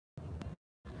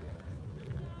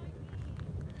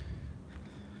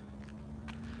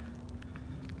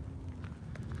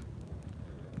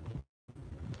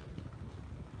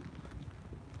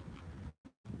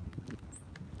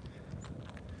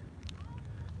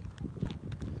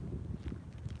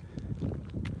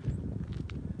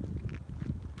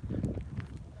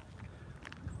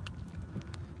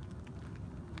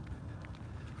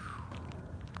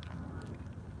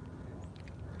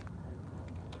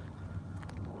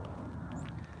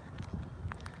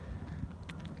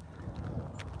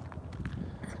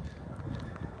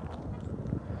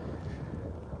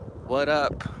What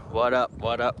up? What up?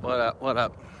 What up? What up? What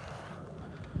up?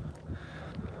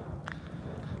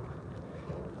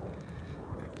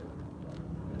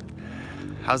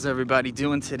 How's everybody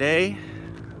doing today?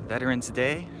 Veterans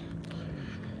Day.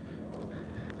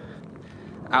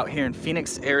 Out here in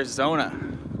Phoenix, Arizona.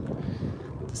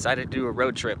 Decided to do a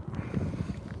road trip.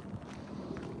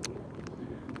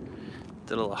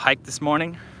 Did a little hike this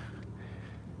morning.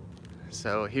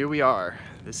 So here we are.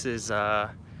 This is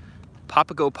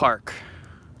Papago Park.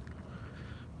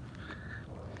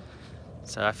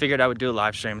 So I figured I would do a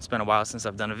live stream. It's been a while since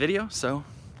I've done a video, so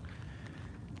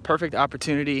perfect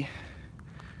opportunity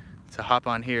to hop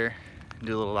on here and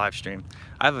do a little live stream.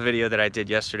 I have a video that I did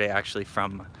yesterday actually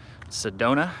from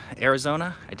Sedona,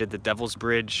 Arizona. I did the Devil's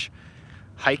Bridge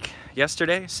hike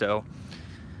yesterday, so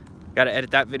got to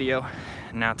edit that video.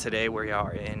 Now today we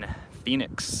are in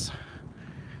Phoenix.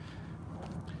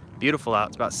 Beautiful out.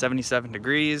 It's about 77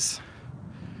 degrees.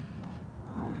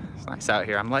 It's nice out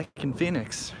here. I'm liking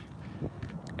Phoenix.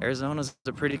 Arizona's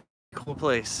a pretty cool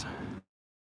place.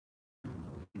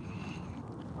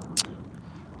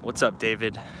 What's up,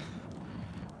 David?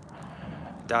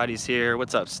 Dottie's here.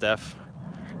 What's up, Steph?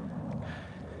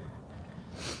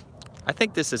 I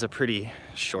think this is a pretty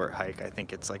short hike. I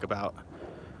think it's like about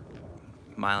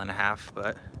a mile and a half,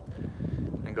 but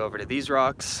I'm gonna go over to these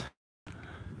rocks.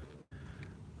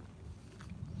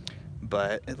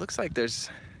 But it looks like this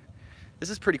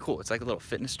is pretty cool. It's like a little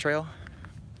fitness trail.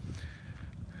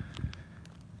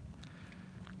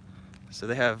 So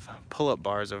they have pull-up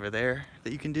bars over there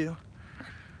that you can do.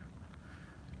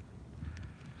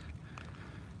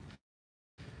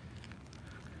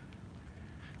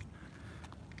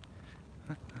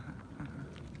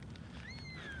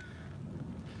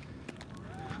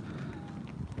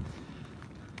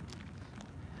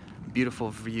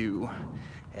 Beautiful view.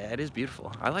 Yeah, it is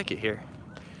beautiful. I like it here.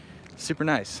 Super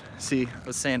nice. See, I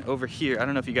was saying over here, I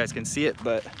don't know if you guys can see it,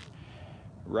 but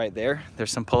right there,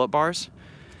 there's some pull-up bars.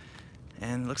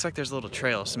 And it looks like there's a little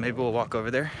trail, so maybe we'll walk over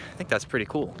there. I think that's pretty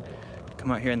cool. Come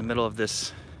out here in the middle of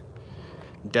this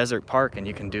desert park and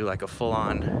you can do like a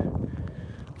full-on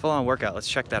workout. Let's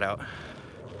check that out.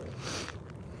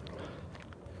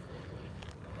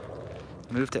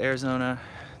 Moved to Arizona.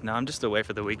 No, I'm just away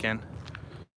for the weekend.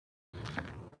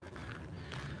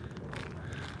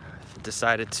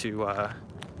 Decided to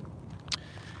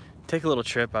take a little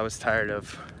trip. I was tired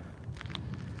of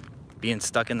being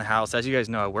stuck in the house. As you guys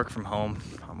know, I work from home.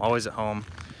 I'm always at home.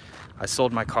 I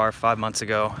sold my car 5 months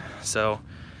ago, so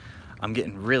I'm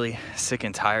getting really sick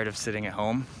and tired of sitting at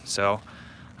home. So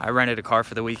I rented a car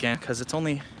for the weekend because it's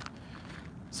only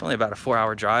about a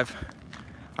 4-hour drive.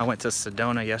 I went to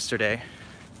Sedona yesterday,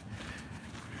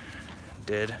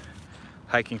 did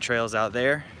hiking trails out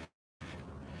there,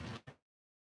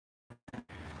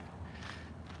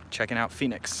 checking out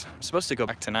Phoenix. I'm supposed to go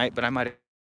back tonight, but I might have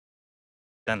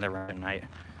done the run tonight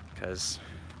because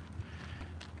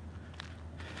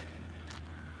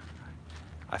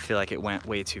I feel like it went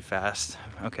way too fast.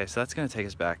 Okay, so that's gonna take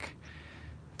us back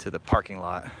to the parking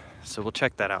lot. So we'll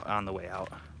check that out on the way out.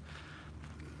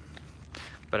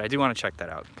 But I do want to check that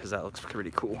out because that looks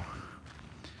pretty cool.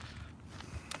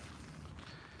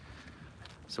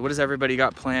 So what does everybody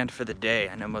got planned for the day?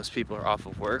 I know most people are off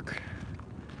of work.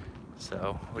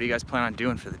 So what do you guys plan on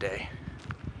doing for the day?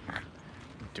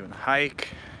 Doing a hike?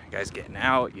 You guys getting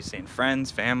out? You seeing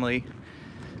friends, family?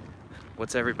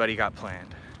 What's everybody got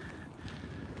planned?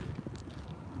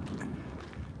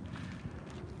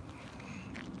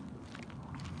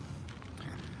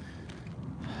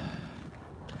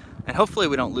 And hopefully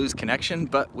we don't lose connection,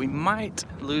 but we might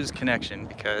lose connection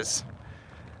because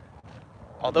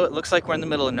although it looks like we're in the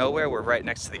middle of nowhere, we're right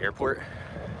next to the airport.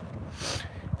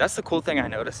 That's the cool thing I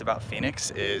noticed about Phoenix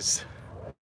is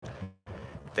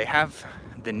they have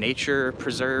the nature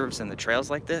preserves and the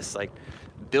trails like this, like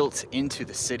built into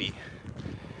the city,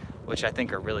 which I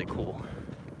think are really cool.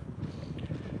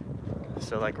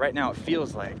 So like right now it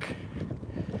feels like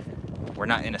we're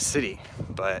not in a city,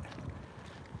 but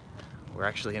we're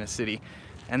actually in a city.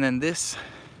 And then this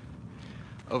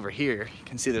over here, you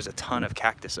can see there's a ton of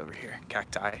cactus over here,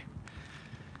 cacti.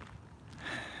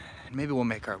 And maybe we'll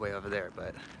make our way over there,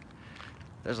 but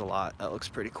there's a lot. That looks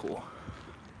pretty cool.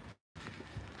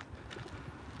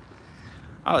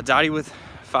 Oh, Dottie with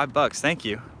 $5. Thank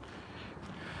you.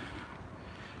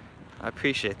 I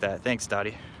appreciate that. Thanks,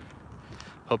 Dottie.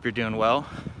 Hope you're doing well.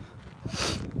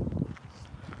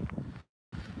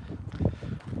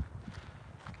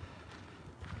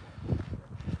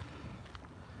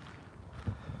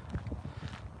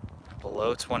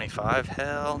 Below 25?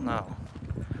 Hell no.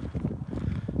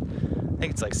 I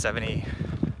think it's like 70,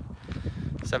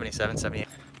 77, 78.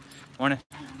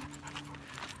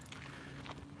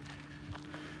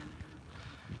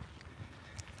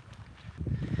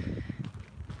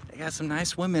 got some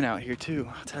nice women out here too,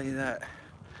 I'll tell you that.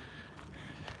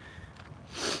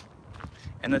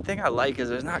 And the thing I like is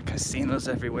there's not casinos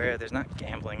everywhere, there's not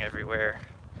gambling everywhere.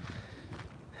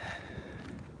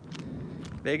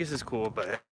 Vegas is cool,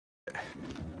 but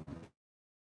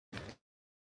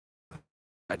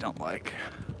I don't like.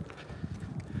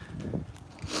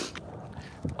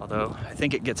 Although I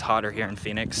think it gets hotter here in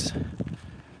Phoenix.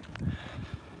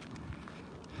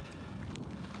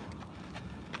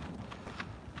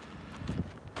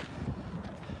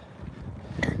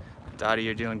 Dottie,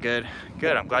 you're doing good.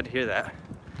 Good, I'm glad to hear that.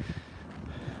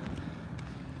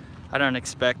 I don't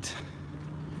expect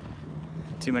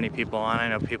too many people on. I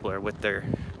know people are with their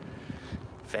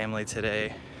family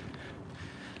today.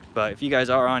 But if you guys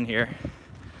are on here,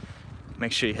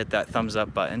 make sure you hit that thumbs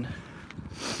up button.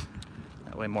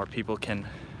 That way more people can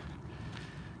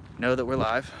know that we're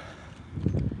live.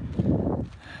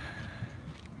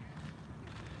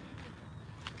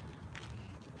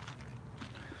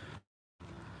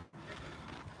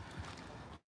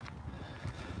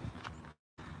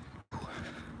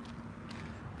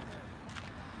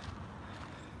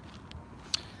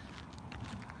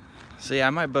 So yeah, I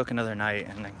might book another night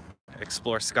and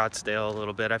explore Scottsdale a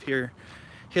little bit. I hear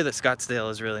that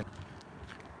Scottsdale is really...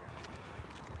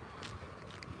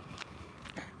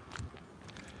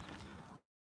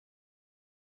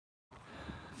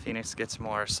 Phoenix gets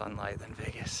more sunlight than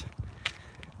Vegas.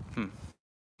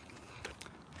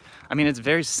 I mean, it's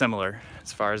very similar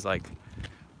as far as like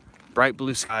bright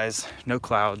blue skies, no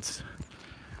clouds,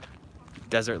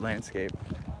 desert landscape.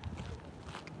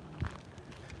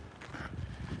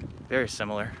 Very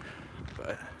similar,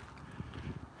 but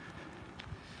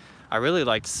I really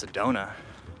liked Sedona.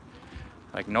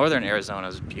 Like northern Arizona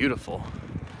is beautiful.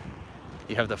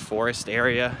 You have the forest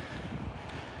area,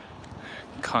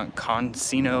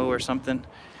 Consino or something,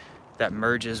 that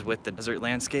merges with the desert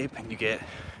landscape, and you get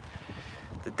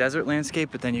the desert landscape,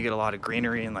 but then you get a lot of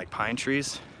greenery and like pine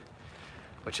trees,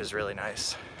 which is really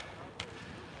nice.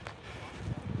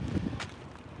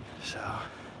 So,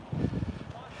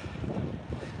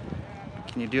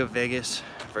 can you do a Vegas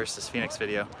versus Phoenix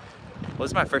video? Well,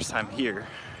 this is my first time here,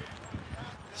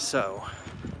 so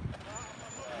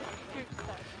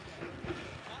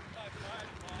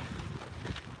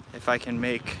if I can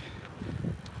make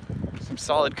some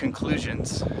solid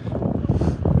conclusions,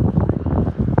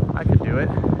 I could do it.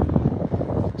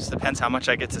 Just depends how much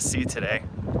I get to see today,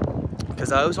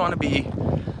 because I always want to be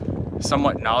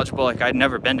somewhat knowledgeable. Like, I'd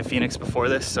never been to Phoenix before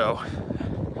this, so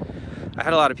I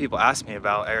had a lot of people ask me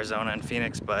about Arizona and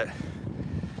Phoenix, but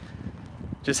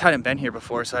just hadn't been here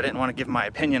before, so I didn't want to give my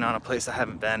opinion on a place I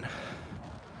haven't been.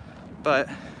 But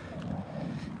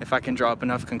if I can draw up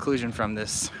enough conclusion from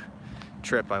this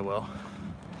trip, I will.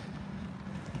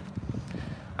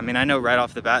 I mean, I know right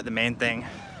off the bat the main thing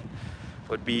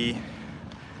would be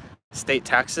state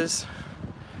taxes.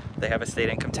 They have a state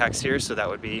income tax here, so that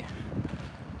would be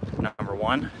number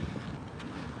one.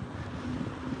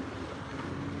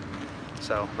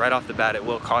 So right off the bat, it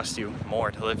will cost you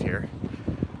more to live here.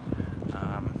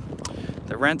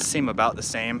 The rents seem about the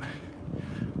same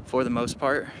for the most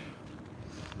part,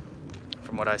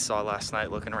 from what I saw last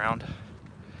night looking around.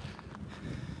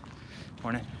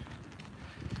 Morning.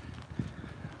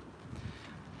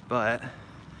 But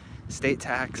state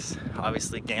tax,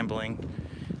 obviously gambling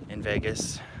in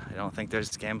Vegas. I don't think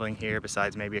there's gambling here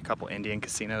besides maybe a couple Indian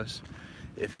casinos,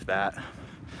 if that.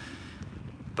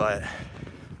 But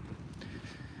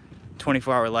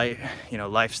 24-hour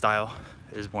lifestyle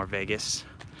is more Vegas.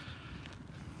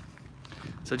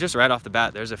 So just right off the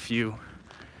bat, there's a few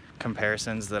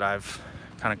comparisons that I've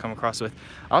kind of come across with.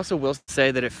 I also will say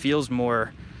that it feels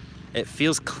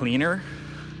cleaner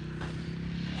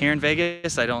here in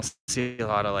Vegas. I don't see a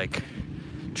lot of like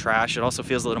trash. It also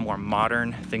feels a little more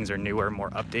modern. Things are newer,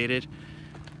 more updated,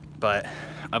 but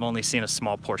I've only seen a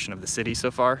small portion of the city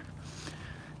so far.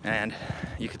 And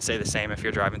you could say the same if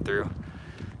you're driving through,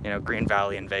 Green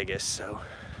Valley in Vegas, so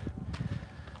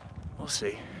we'll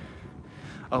see.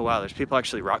 Oh wow, there's people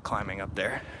actually rock climbing up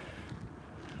there.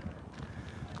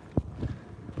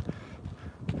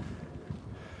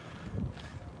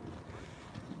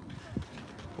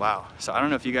 Wow, so I don't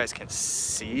know if you guys can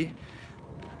see.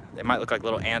 They might look like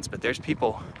little ants, but there's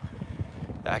people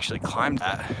that actually climbed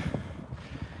that.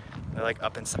 They're like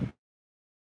up inside.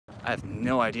 I have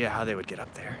no idea how they would get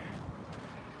up there.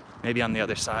 Maybe on the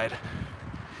other side,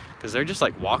 because they're just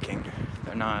like walking.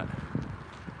 They're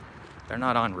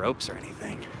not on ropes or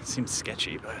anything. It seems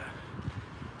sketchy, but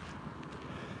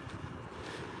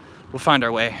we'll find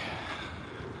our way.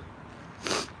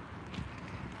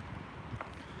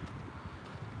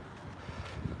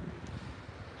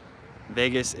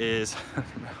 Vegas is,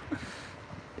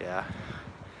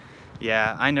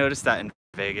 yeah, I noticed that in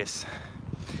Vegas.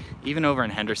 Even over in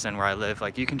Henderson where I live,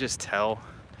 like you can just tell.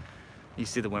 You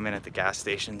see the women at the gas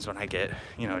stations when I get,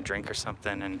 you know, a drink or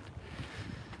something, and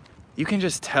you can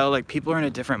just tell like people are in a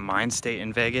different mind state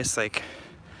in Vegas. Like,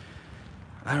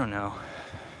 I don't know.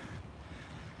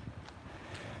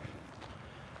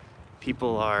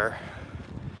 People are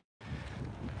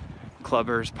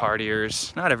clubbers,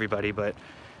 partiers, not everybody, but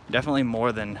definitely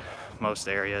more than most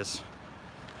areas.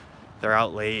 They're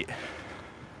out late.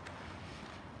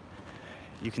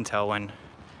 You can tell when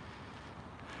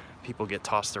people get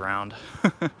tossed around.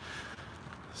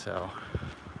 So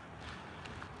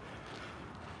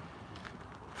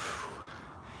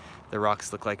the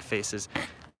rocks look like faces.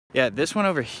 Yeah, this one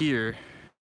over here,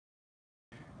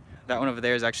 that one over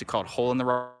there is actually called Hole in the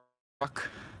Rock,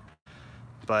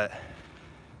 but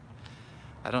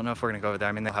I don't know if we're gonna go over there.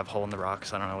 I mean, they'll have Hole in the Rock,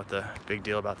 so I don't know what the big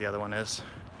deal about the other one is.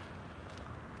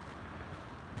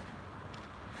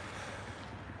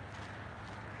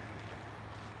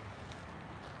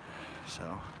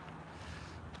 So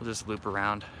we'll just loop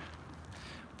around.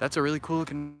 That's a really cool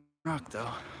looking rock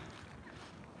though.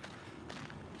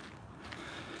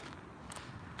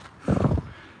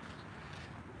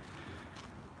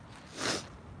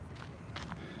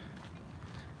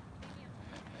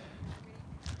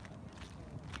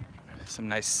 Some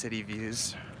nice city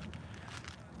views.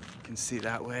 You can see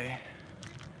that way.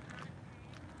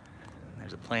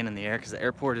 There's a plane in the air because the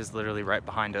airport is literally right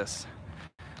behind us.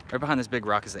 Right behind this big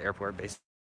rock is the airport,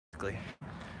 basically.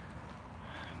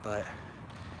 But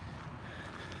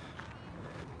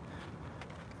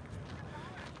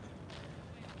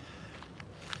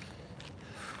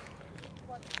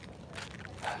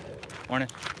morning.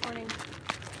 Morning.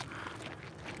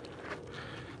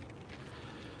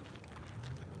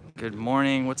 Good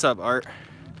morning. What's up, Art?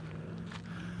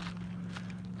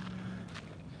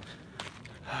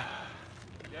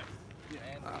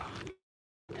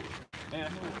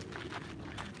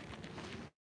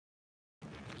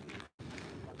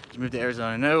 Did you move to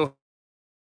Arizona? No.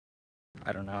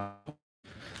 I don't know.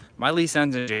 My lease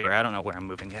ends in January. I don't know where I'm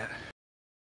moving yet.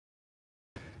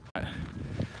 I'm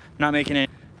not making it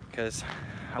because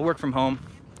I work from home.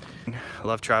 I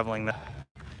love traveling.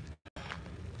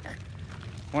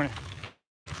 Morning.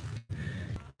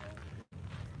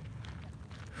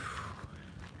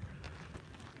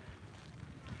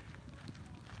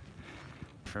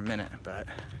 For a minute, but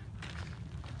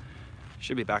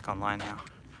should be back online now.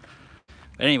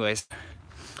 But anyways,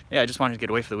 yeah, I just wanted to get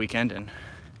away for the weekend, and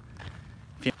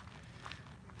the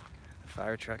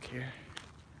fire truck here.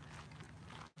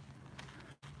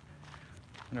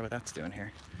 Wonder what that's doing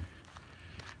here.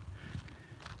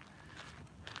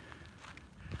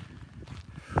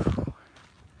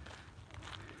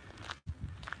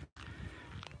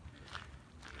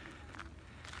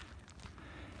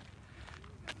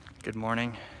 Good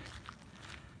morning.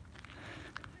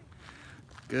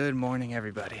 Good morning,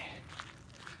 everybody.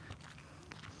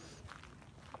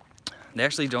 They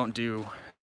actually don't do,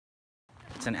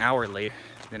 it's an hour later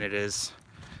than it is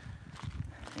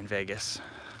in Vegas.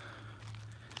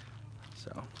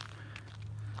 So,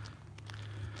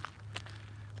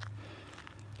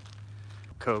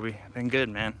 Kobe, been good,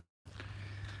 man.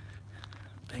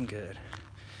 Been good.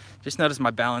 Just noticed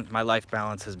my life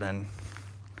balance has been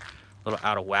a little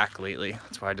out of whack lately.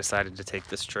 That's why I decided to take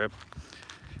this trip.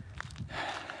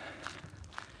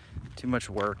 Too much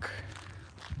work.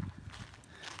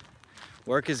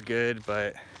 Work is good,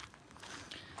 but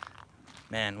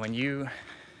man, when you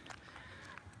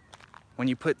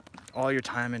put all your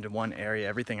time into one area,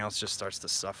 everything else just starts to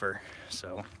suffer.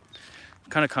 So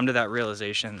kind of come to that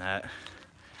realization that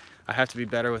I have to be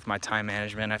better with my time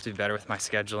management. I have to be better with my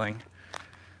scheduling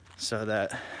so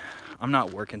that I'm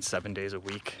not working 7 days a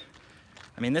week.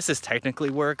 I mean, this is technically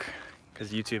work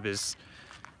because YouTube is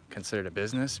considered a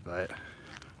business, but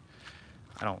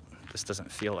this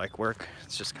doesn't feel like work.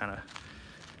 It's just kind of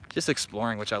just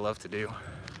exploring, which I love to do.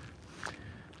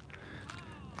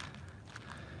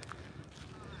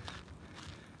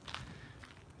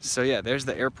 So yeah, there's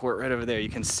the airport right over there. You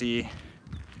can see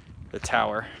the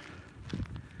tower.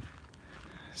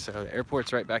 So the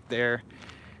airport's right back there.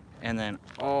 And then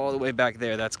all the way back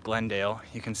there, that's Glendale.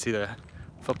 You can see the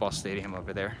football stadium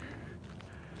over there.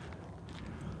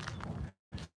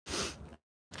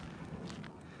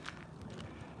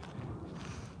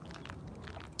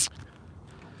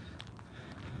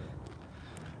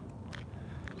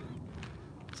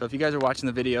 So if you guys are watching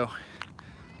the video,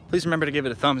 please remember to give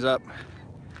it a thumbs up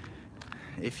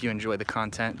if you enjoy the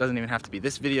content. It doesn't even have to be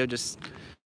this video, just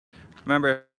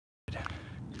remember.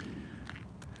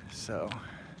 So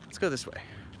let's go this way.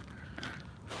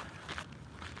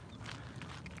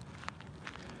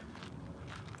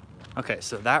 Okay,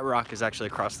 so that rock is actually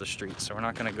across the street, so we're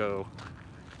not gonna go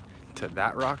to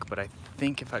that rock, but I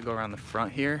think if I go around the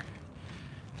front here,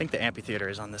 I think the amphitheater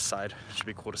is on this side. Should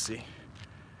be cool to see.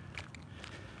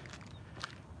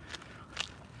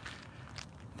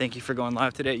 Thank you for going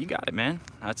live today. You got it, man.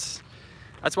 That's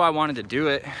why I wanted to do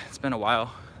it. It's been a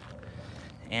while.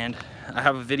 And I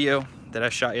have a video that I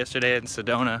shot yesterday in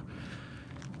Sedona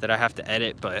that I have to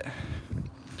edit, but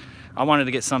I wanted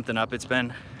to get something up. It's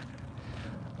been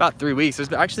about 3 weeks.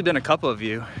 There's actually been a couple of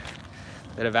you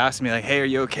that have asked me like, hey, are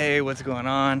you okay? What's going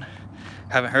on?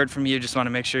 Haven't heard from you, just want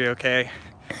to make sure you're okay.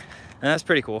 And that's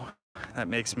pretty cool. That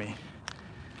makes me,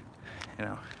 you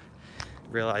know,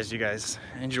 realize you guys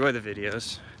enjoy the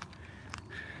videos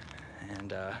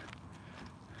and,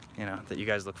 you know, that you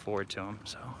guys look forward to them.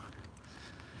 So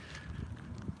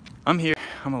I'm here,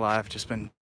 I'm alive, just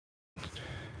been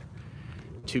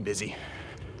too busy.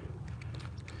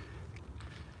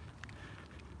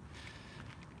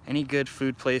 Any good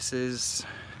food places?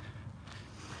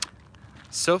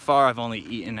 So far, I've only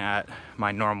eaten at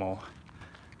my normal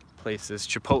places,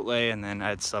 Chipotle, and then I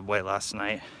had Subway last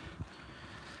night.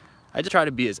 I just try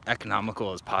to be as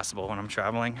economical as possible when I'm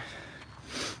traveling,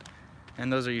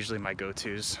 and those are usually my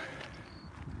go-tos.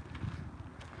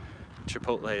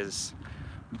 Chipotle is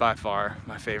by far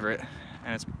my favorite,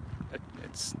 and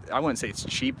it's I wouldn't say it's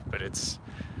cheap, but it's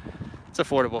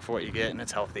affordable for what you get, and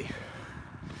it's healthier.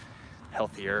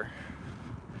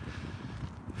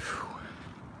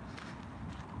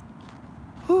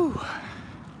 Whew.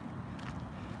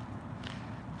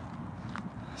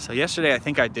 So yesterday I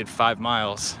think I did 5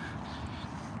 miles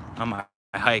on my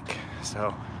hike,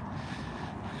 so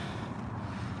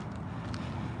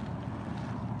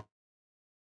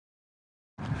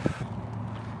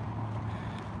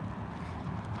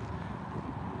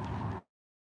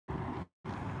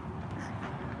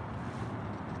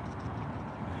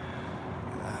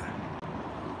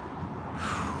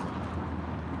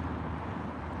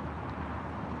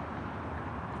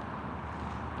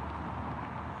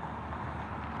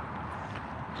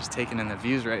just taking in the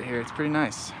views right here. It's pretty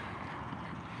nice.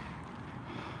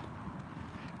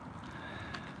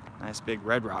 Nice big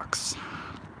red rocks.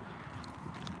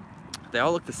 They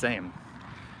all look the same.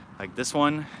 Like this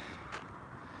one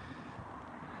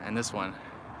and this one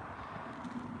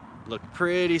look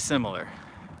pretty similar.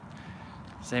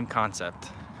 Same concept.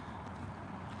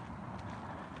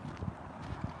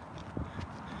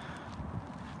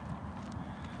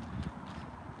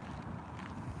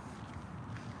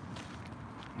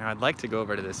 Now I'd like to go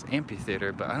over to this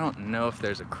amphitheater, but I don't know if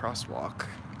there's a crosswalk.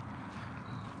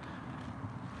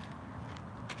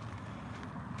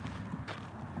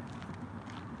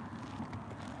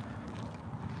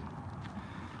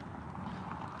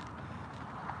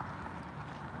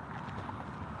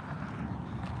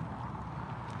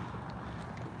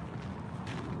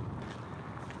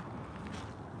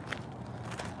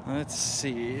 Let's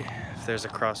see if there's a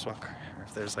crosswalk or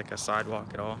if there's like a sidewalk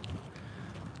at all.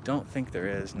 Don't think there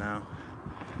is now.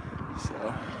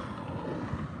 So,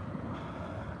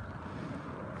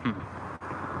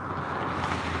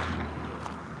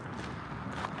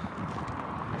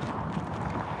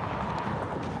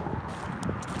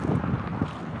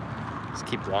 Just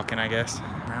keep walking, I guess,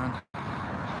 around.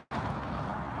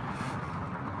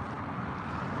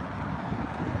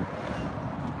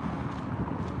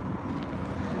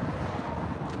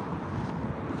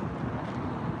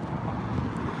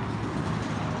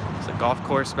 Golf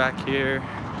course back here.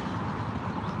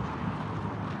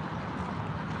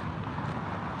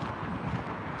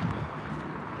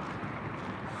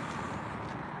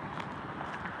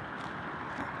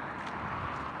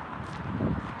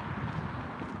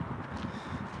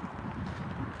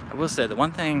 I will say the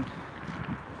one thing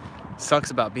sucks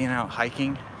about being out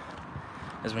hiking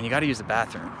is when you gotta use the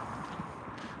bathroom.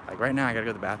 Like right now I gotta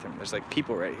go to the bathroom. There's like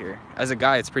people right here. As a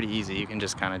guy it's pretty easy, you can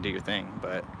just kind of do your thing,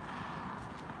 but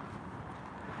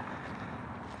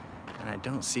and I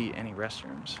don't see any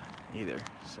restrooms either,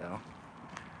 so.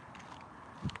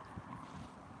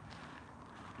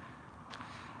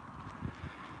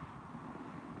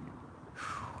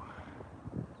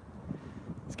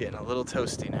 It's getting a little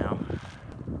toasty now.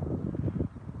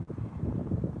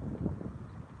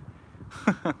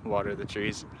 Water the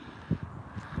trees.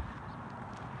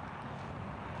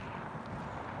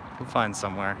 We'll find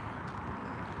somewhere.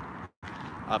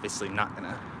 Obviously not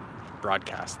gonna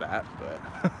broadcast that, but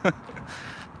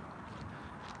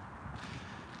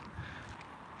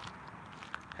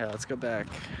yeah, let's go back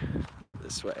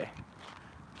this way.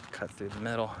 Cut through the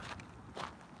middle.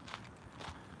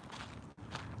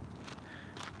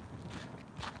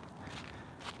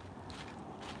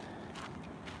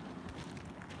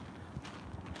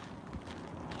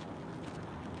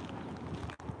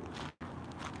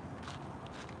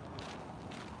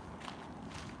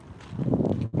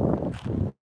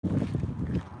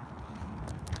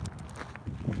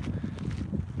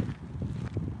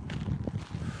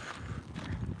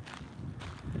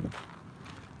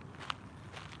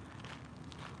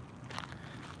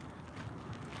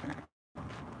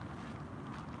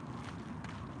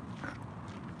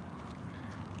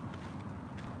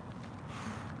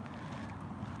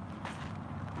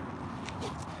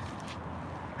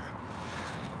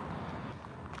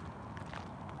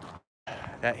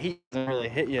 that heat doesn't really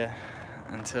hit you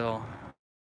until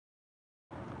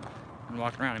I'm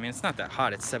walking around. I mean, it's not that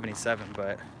hot, it's 77,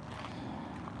 but it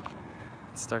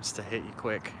starts to hit you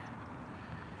quick.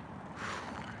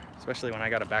 Especially when I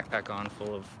got a backpack on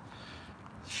full of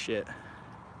shit.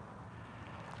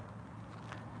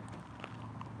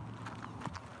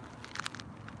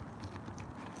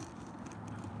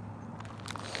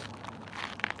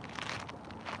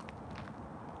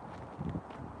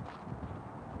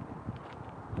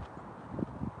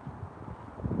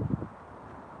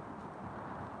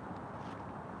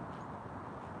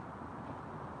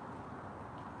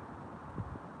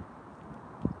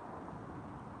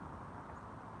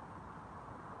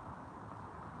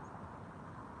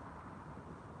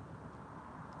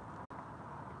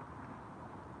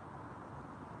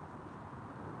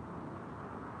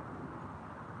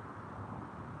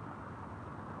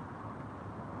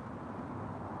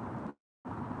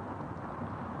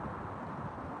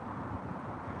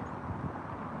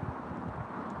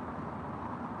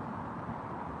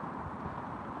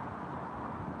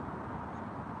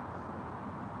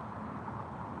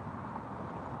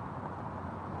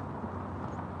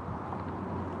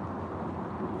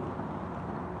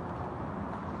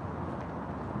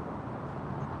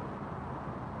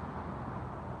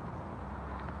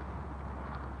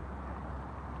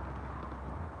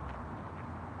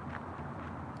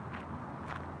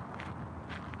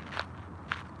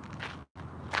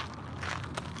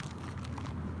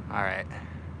 All right,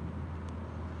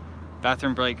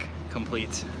 bathroom break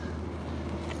complete.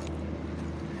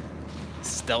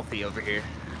 Stealthy over here.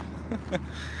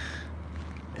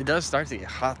 It does start to get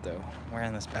hot though,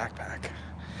 wearing this backpack.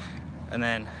 And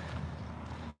then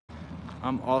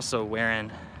I'm also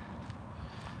wearing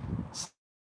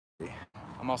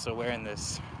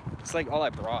this. It's like all I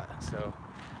brought. So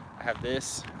I have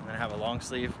this, and then I have a long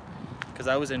sleeve. Because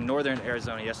I was in northern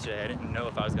Arizona yesterday, I didn't know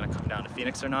if I was gonna come down to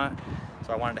Phoenix or not.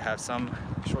 So I wanted to have some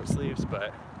short sleeves,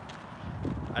 but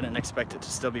I didn't expect it to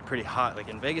still be pretty hot. Like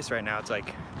in Vegas right now, it's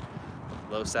like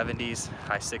low 70s,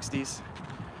 high 60s.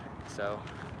 So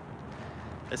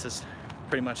this is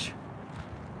pretty much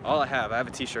all I have. I have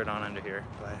a t-shirt on under here,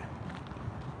 but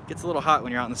it gets a little hot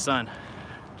when you're out in the sun.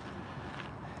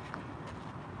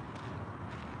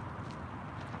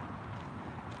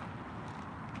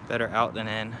 Better out than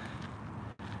in.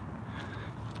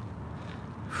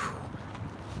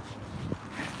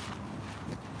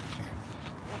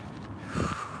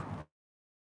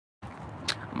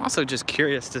 I'm also just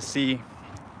curious to see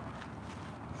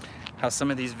how some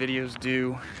of these videos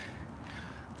do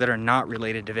that are not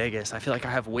related to Vegas. I feel like I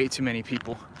have way too many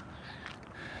people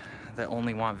that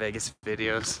only want Vegas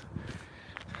videos.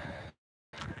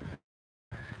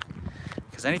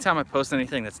 Because anytime I post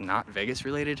anything that's not Vegas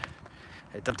related,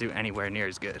 it doesn't do anywhere near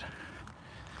as good.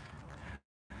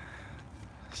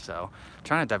 So I'm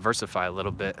trying to diversify a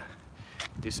little bit,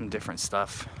 do some different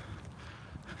stuff.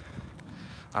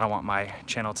 I don't want my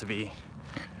channel to be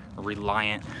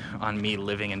reliant on me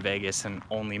living in Vegas and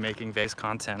only making Vegas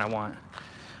content. I want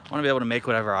to be able to make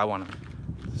whatever I want to.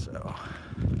 So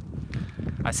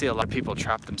I see a lot of people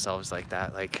trap themselves like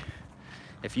that. Like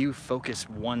if you focus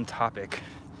one topic,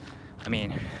 I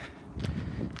mean,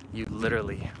 you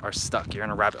literally are stuck. You're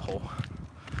in a rabbit hole.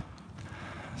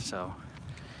 So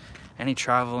any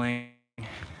traveling,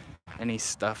 any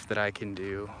stuff that I can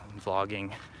do,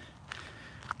 vlogging,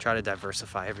 try to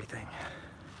diversify everything.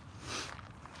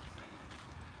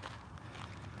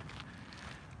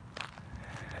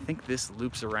 I think this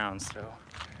loops around, so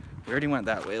we already went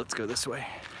that way. Let's go this way.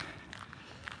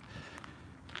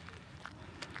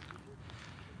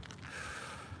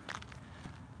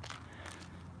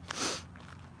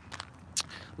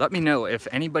 Let me know if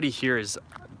anybody here has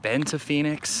been to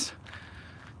Phoenix.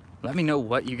 Let me know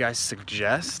what you guys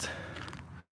suggest.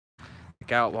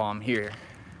 Check out while I'm here.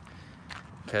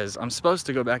 Because I'm supposed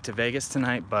to go back to Vegas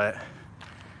tonight, but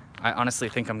I honestly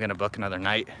think I'm gonna book another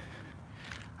night.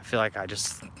 I feel like I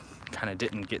just kind of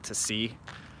didn't get to see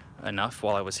enough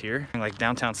while I was here. Like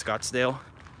downtown Scottsdale,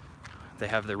 they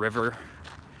have the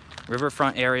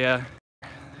riverfront area.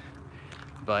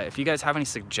 But if you guys have any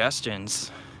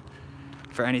suggestions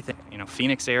for anything, you know,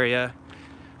 Phoenix area,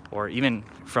 or even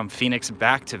from Phoenix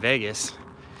back to Vegas,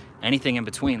 anything in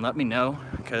between, let me know,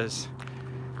 because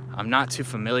I'm not too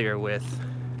familiar with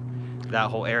that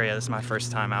whole area. This is my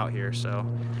first time out here, so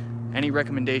any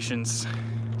recommendations,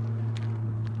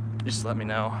 just let me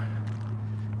know.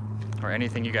 Or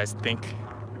anything you guys think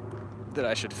that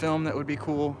I should film that would be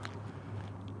cool,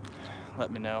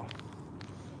 let me know.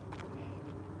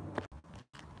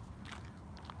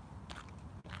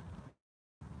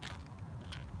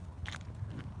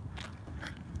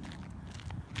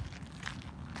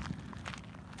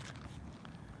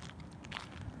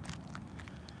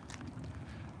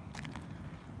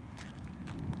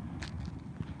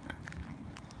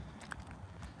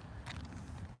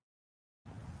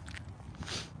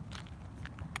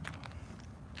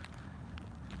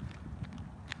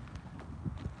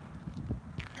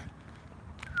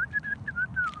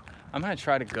 I'm gonna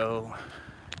try to go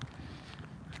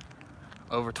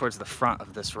over towards the front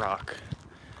of this rock.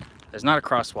 There's not a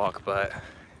crosswalk, but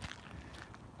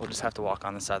we'll just have to walk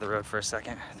on the side of the road for a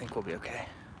second. I think we'll be okay.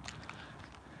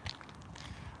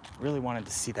 Really wanted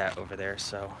to see that over there,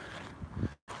 so.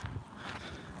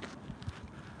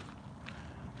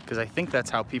 Because I think that's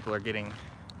how people are getting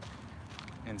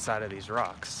inside of these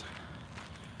rocks.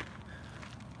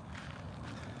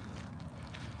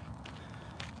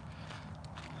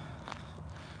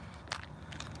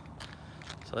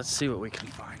 So let's see what we can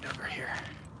find over here.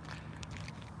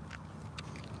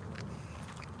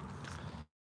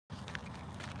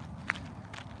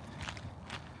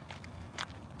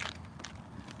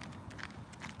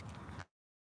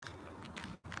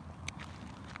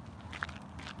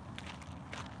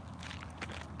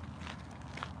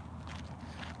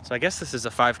 So I guess this is a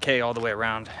 5K all the way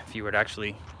around if you were to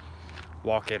actually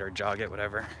walk it or jog it,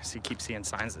 whatever. So you keep seeing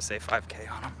signs that say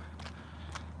 5K on them.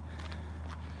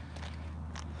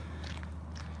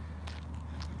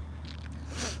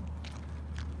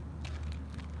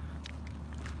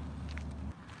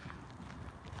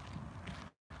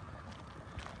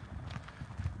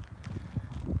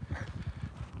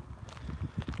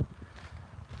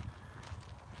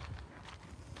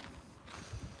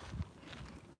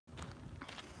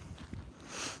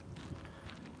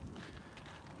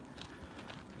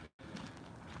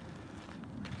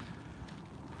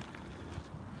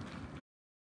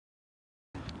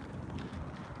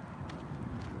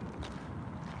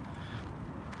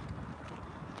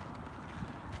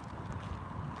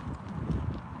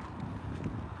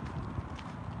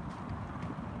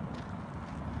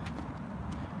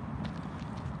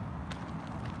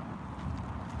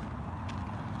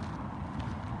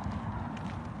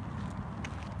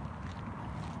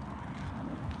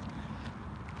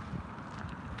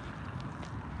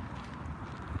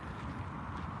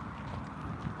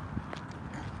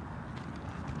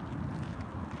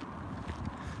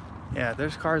 Yeah,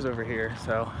 there's cars over here,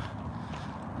 so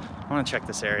I want to check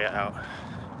this area out.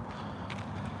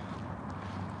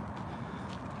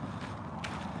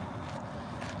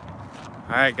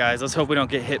 All right, guys, let's hope we don't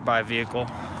get hit by a vehicle.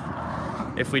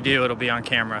 If we do, it'll be on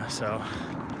camera, so.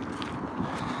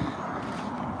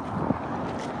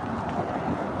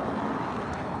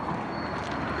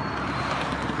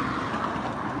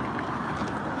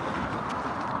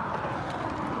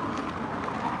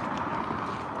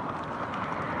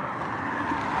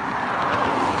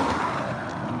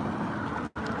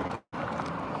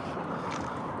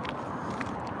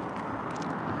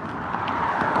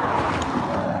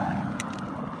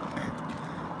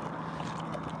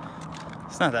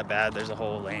 It's not that bad. There's a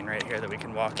whole lane right here that we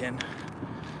can walk in.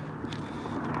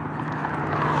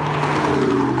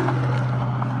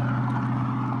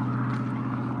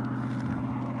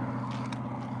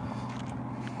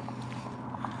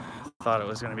 Thought it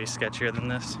was going to be sketchier than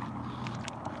this.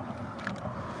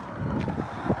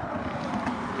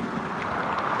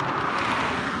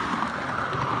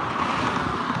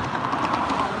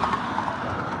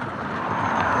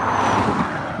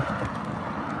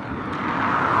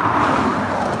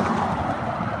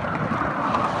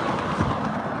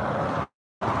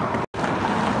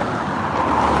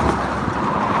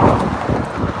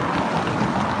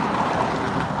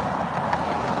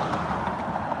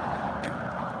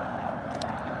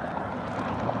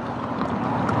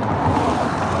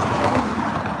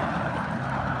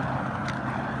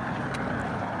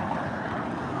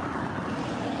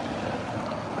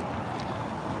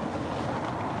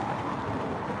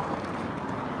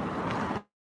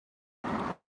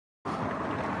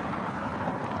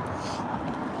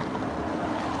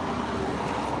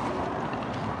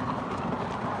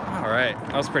 All right,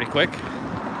 that was pretty quick.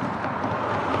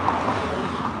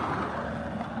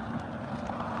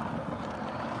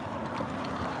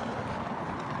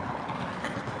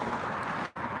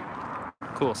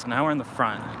 Cool, so now we're in the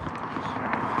front.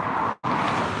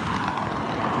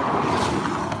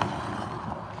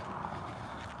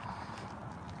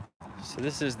 So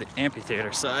this is the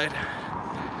amphitheater side.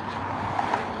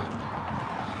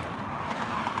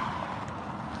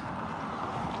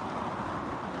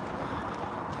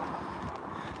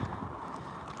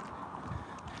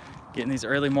 Getting these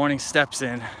early morning steps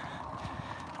in.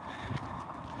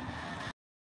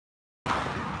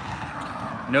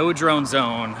 No drone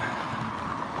zone.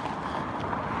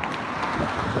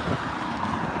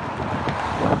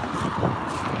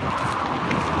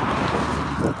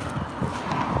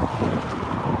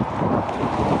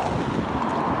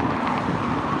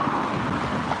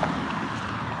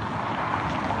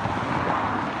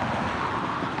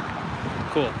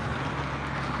 Cool.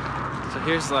 So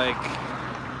here's like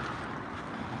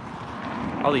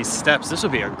all these steps. This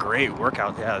would be a great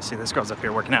workout. Yeah, see, this girl's up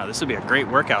here working out. This would be a great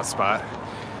workout spot.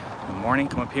 In the morning,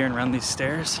 come up here and run these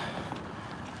stairs.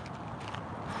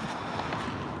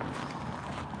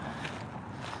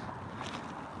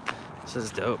 This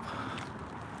is dope.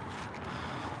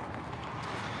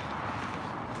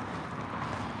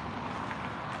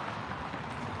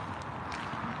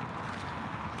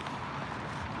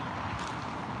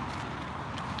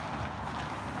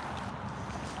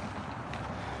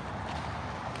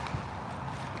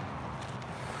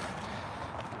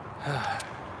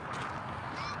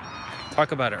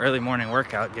 Talk about an early morning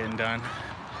workout getting done.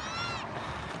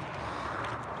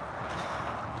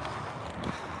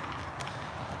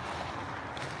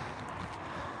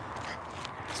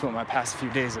 That's what my past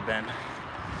few days have been.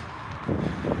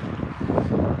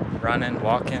 Running,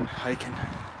 walking, hiking.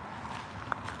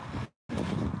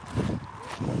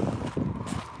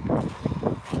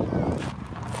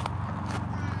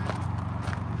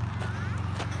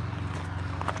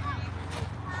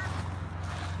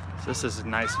 So this is a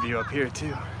nice view up here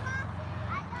too.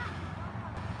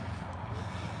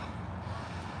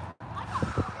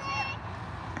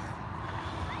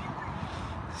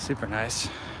 Super nice.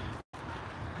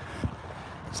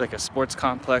 There's like a sports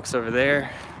complex over there.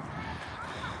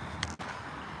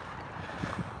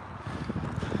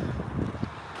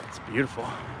 It's beautiful.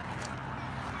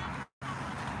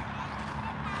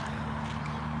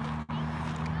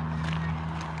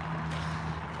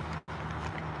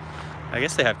 I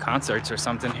guess they have concerts or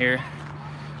something here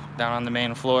down on the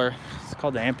main floor. It's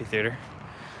called the amphitheater.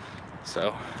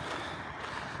 So,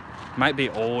 might be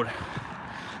old.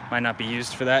 Might not be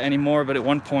used for that anymore, but at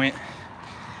one point,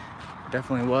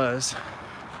 definitely was.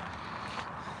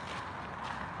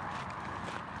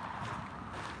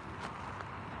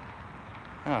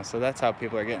 Oh, so that's how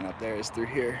people are getting up there, is through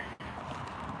here.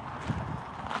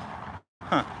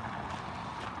 Huh.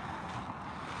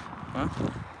 Well,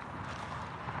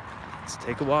 let's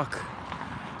take a walk.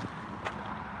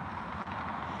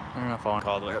 I don't know if I want to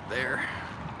go all the way up there.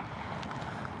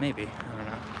 Maybe, I don't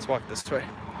know. Let's walk this way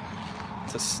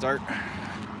to start.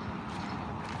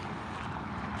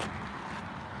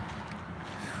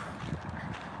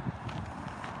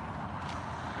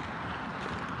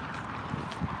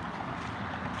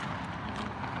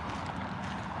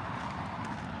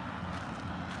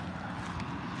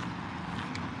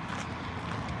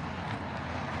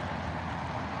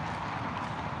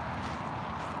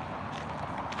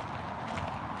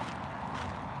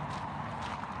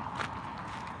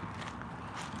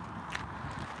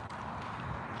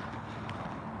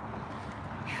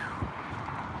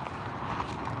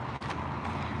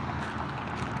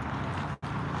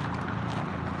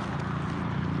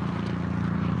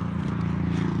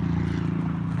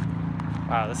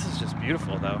 Wow, this is just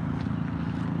beautiful though.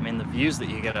 I mean, the views that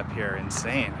you get up here are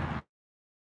insane.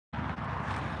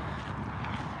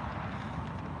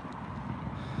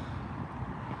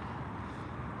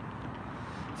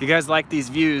 If you guys like these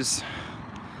views,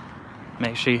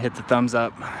 make sure you hit the thumbs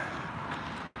up.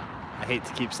 I hate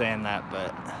to keep saying that,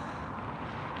 but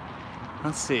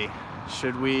let's see.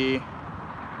 Should we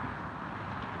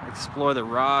explore the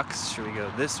rocks? Should we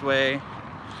go this way?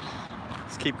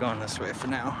 Let's keep going this way for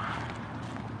now.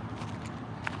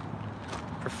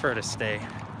 Prefer to stay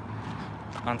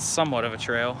on somewhat of a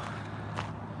trail.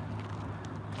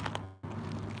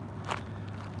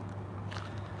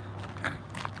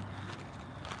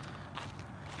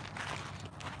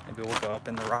 Maybe we'll go up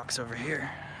in the rocks over here.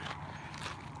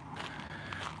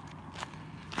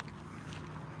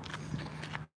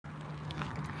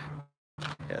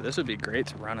 Yeah, this would be great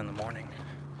to run in the morning.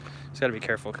 Just gotta be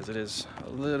careful because it is a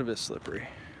little bit slippery.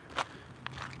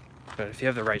 But if you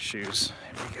have the right shoes,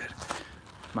 it'd be good.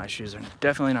 My shoes are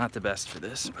definitely not the best for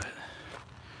this, but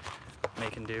they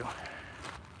can do.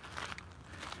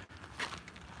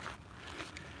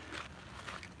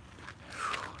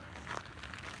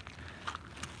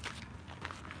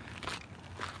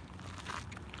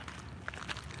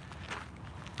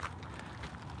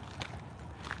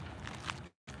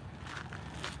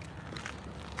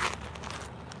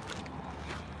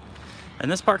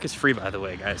 And this park is free, by the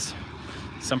way, guys.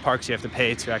 Some parks you have to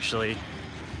pay to actually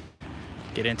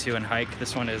get into and hike.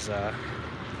 This one is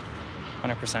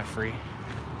 100% free.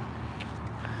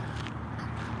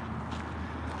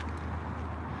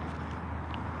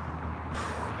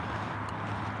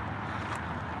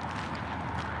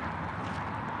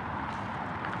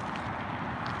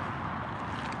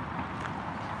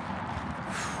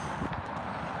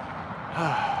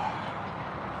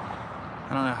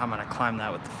 I don't know how I'm gonna climb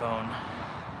that with the phone.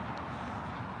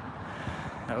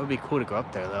 That would be cool to go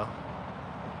up there though.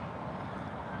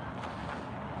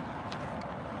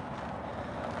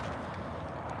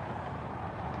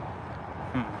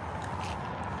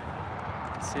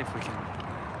 See if we can.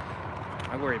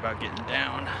 I worry about getting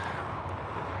down.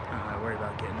 I worry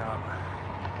about getting up.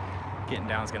 Getting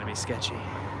down is going to be sketchy.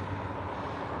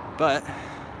 But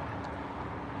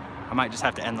I might just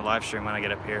have to end the live stream when I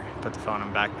get up here. Put the phone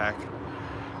in my backpack.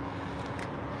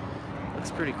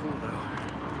 Looks pretty cool though.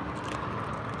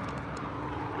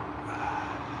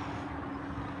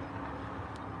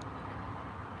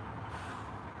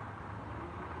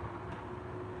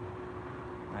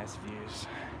 Nice views.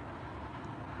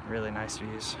 Really nice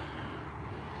views.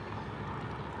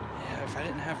 Yeah, if I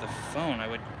didn't have the phone, I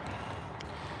would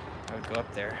go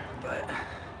up there, but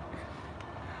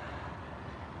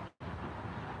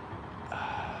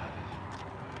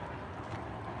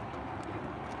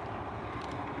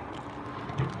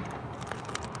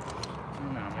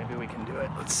no, maybe we can do it.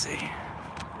 Let's see.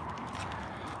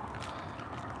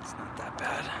 It's not that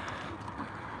bad.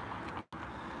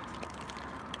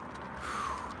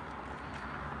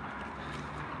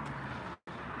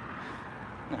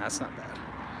 No, that's not bad.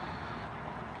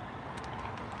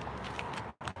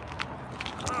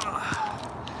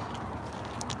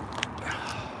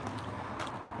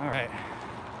 All right,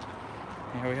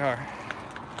 here we are.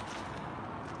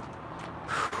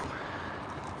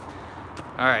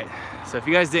 All right, so if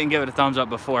you guys didn't give it a thumbs up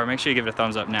before, make sure you give it a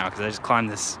thumbs up now, because I just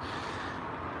climbed this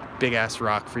big ass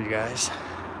rock for you guys.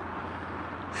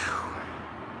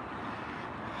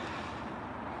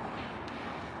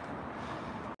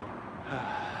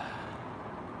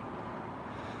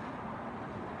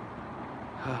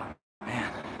 Oh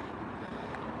man,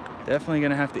 definitely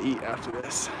gonna have to eat after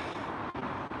this.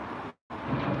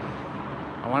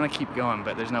 I want to keep going,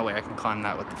 but there's no way I can climb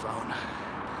that with the phone.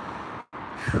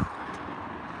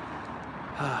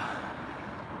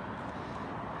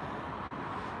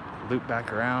 Loop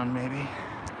back around maybe.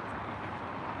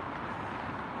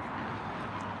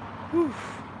 Whew.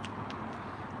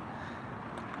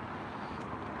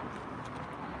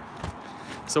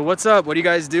 So what's up? What are you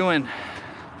guys doing?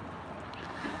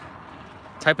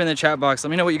 Type in the chat box. Let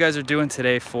me know what you guys are doing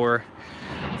today for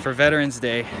Veterans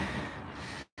Day.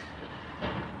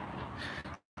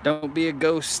 Don't be a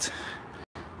ghost.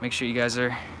 Make sure you guys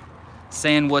are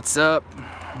saying what's up.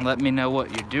 Let me know what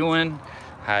you're doing,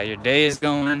 how your day is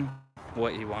going,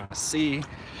 what you want to see.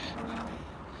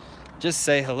 Just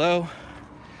say hello.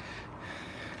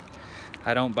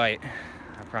 I don't bite.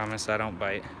 I promise I don't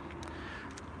bite.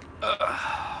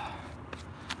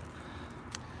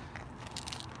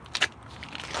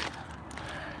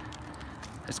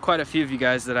 There's quite a few of you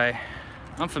guys that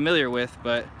I'm familiar with,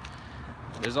 but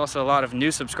there's also a lot of new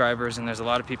subscribers, and there's a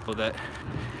lot of people that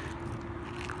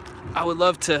I would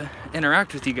love to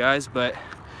interact with you guys, but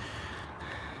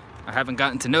I haven't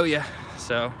gotten to know you.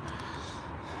 So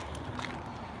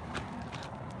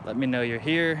let me know you're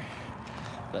here.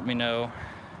 Let me know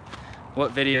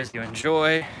what videos you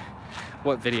enjoy,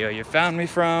 what video you found me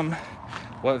from,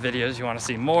 what videos you want to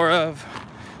see more of,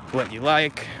 what you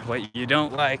like, what you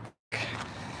don't like,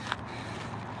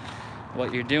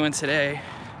 what you're doing today,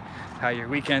 how your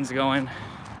weekend's going.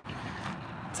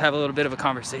 Let's have a little bit of a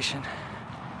conversation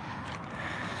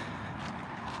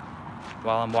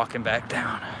while I'm walking back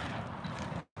down.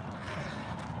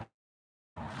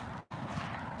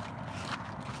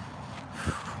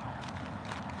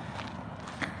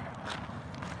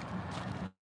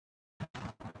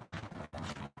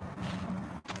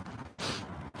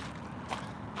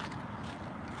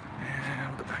 And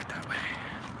I'll go back that way.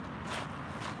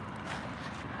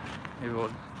 Maybe we'll...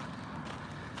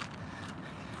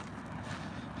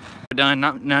 We're done.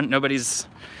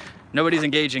 Nobody's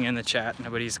engaging in the chat.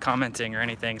 Nobody's commenting or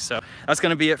anything. So that's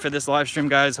going to be it for this live stream,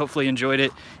 guys. Hopefully you enjoyed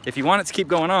it. If you want it to keep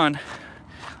going on,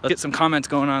 let's get some comments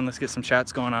going on. Let's get some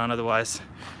chats going on. Otherwise,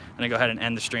 I'm going to go ahead and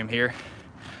end the stream here.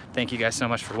 Thank you guys so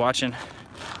much for watching.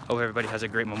 Hope everybody has a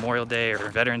great Memorial Day or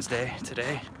Veterans Day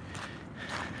today.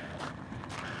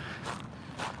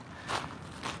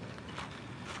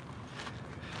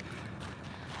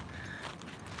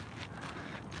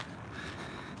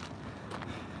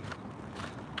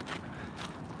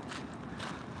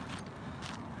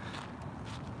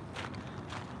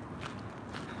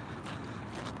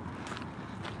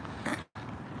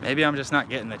 Maybe I'm just not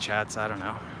getting the chats, I don't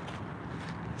know.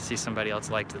 See somebody else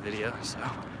liked the video, so.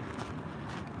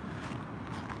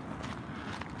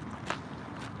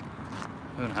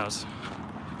 Who knows?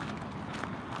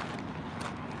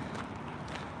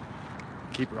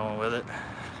 Keep rolling with it.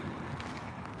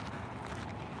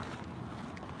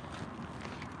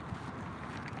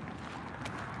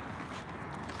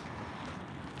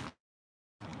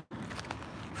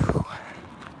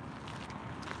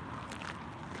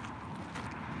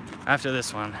 After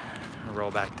this one, I'll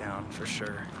roll back down for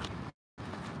sure.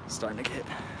 starting to get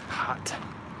hot.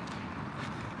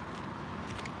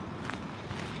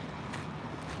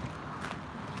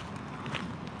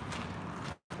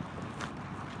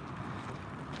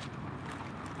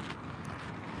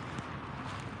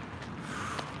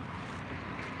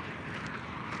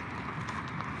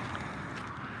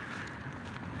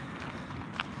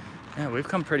 Yeah, we've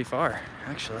come pretty far,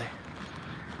 actually.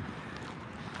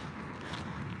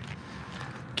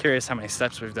 Curious how many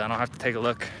steps we've done. I'll have to take a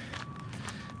look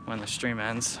when the stream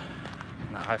ends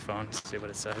on the iPhone to see what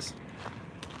it says.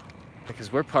 Because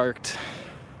we're parked,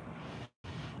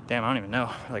 damn, I don't even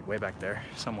know, like way back there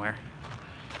somewhere.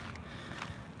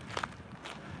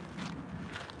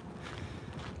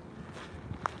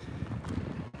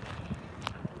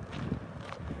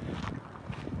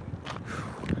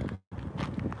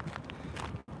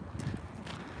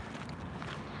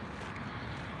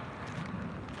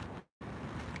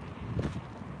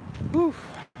 Whew.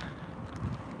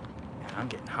 I'm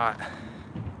getting hot.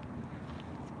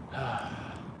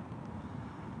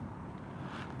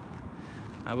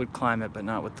 I would climb it, but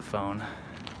not with the phone.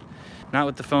 Not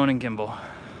with the phone and gimbal.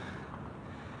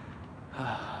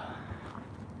 I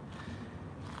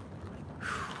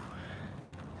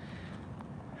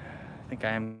think I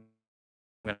am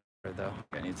gonna though.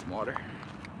 I need some water.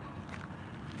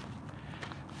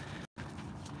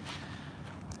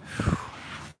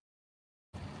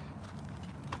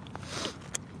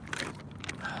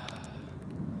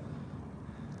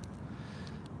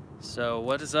 So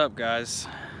what is up, guys?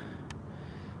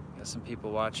 Got some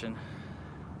people watching.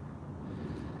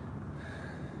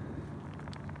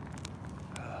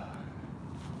 Get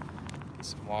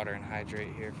some water and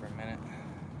hydrate here for a minute.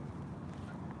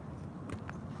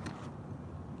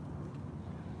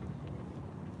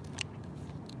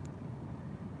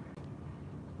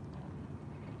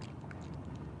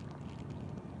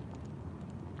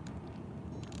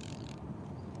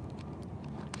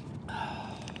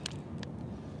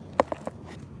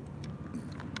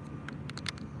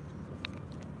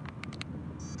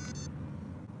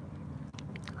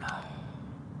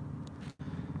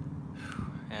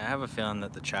 I have a feeling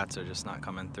that the chats are just not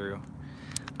coming through.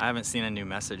 I haven't seen a new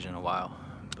message in a while,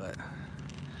 but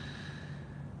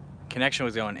connection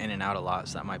was going in and out a lot,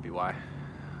 so that might be why.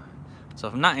 So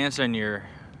if I'm not answering your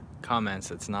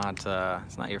comments, it's not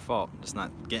your fault. I'm just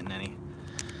not getting any.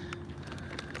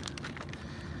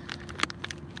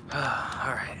 All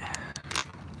right.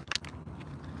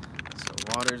 So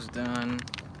water's done.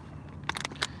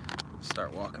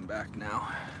 Start walking back now.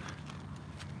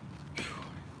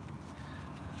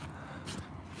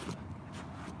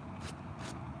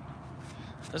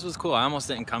 This was cool. I almost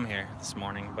didn't come here this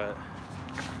morning, but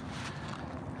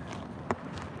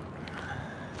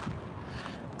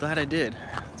glad I did.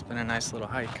 It's been a nice little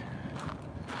hike.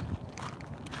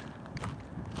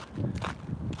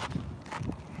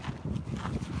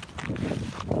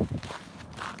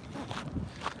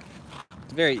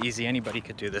 It's very easy. Anybody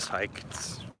could do this hike.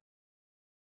 It's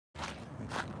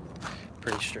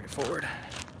pretty straightforward.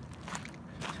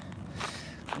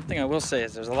 One thing I will say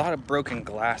is there's a lot of broken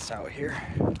glass out here.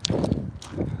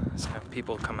 So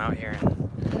people come out here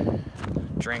and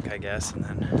drink, I guess, and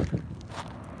then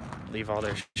leave all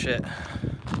their shit. I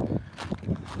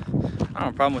don't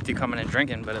have a problem with you coming and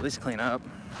drinking, but at least clean up,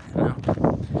 you know?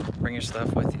 Bring your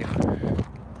stuff with you.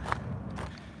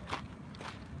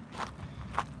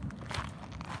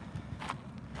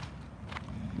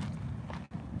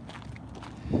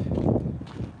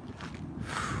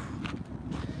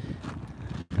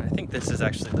 This is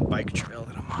actually the bike trail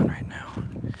that I'm on right now,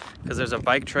 because there's a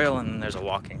bike trail and then there's a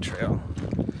walking trail.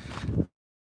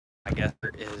 I guess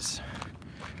there is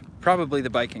probably the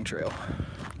biking trail.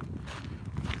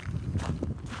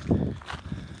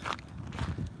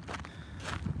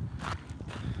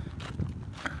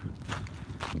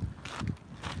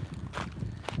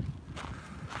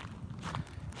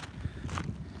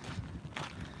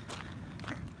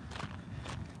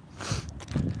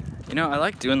 You know, I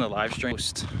like doing the live stream.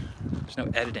 There's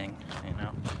no editing, you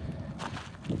know.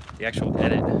 The actual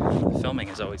edit, the filming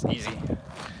is always easy.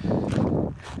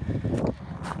 And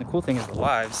the cool thing is the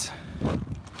lives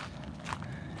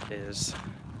is,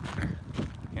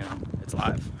 you know, it's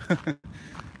live.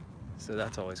 So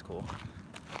that's always cool.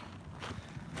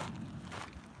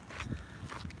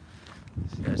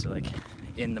 So you guys are like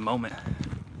in the moment.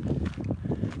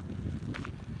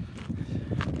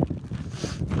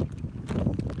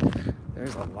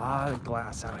 There's a lot of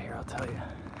glass out here, I'll tell you.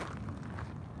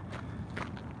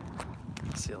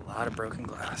 I see a lot of broken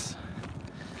glass.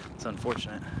 It's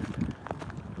unfortunate.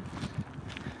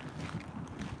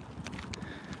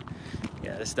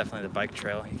 Yeah, this is definitely the bike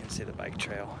trail. You can see the bike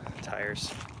trail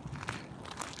tires.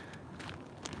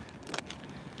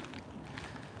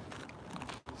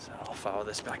 follow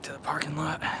this back to the parking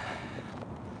lot.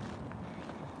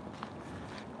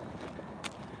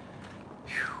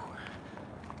 Whew.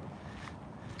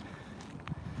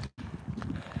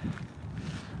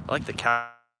 I like the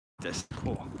cactus.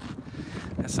 Cool.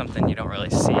 That's something you don't really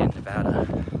see in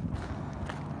Nevada.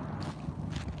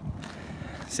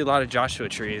 See a lot of Joshua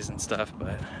trees and stuff,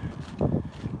 but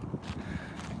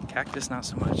cactus not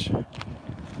so much.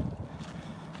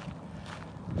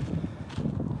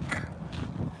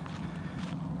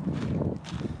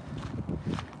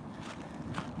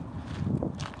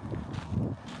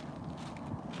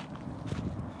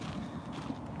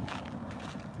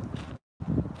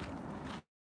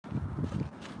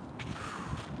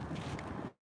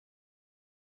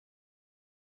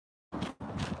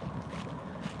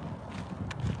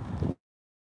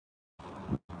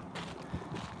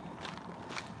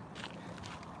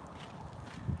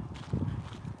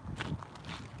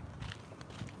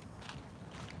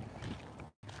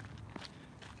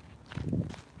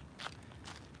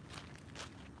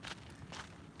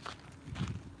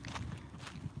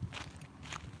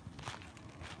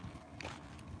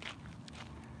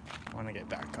 I want to get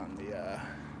back on the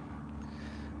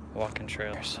walking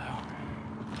trail, so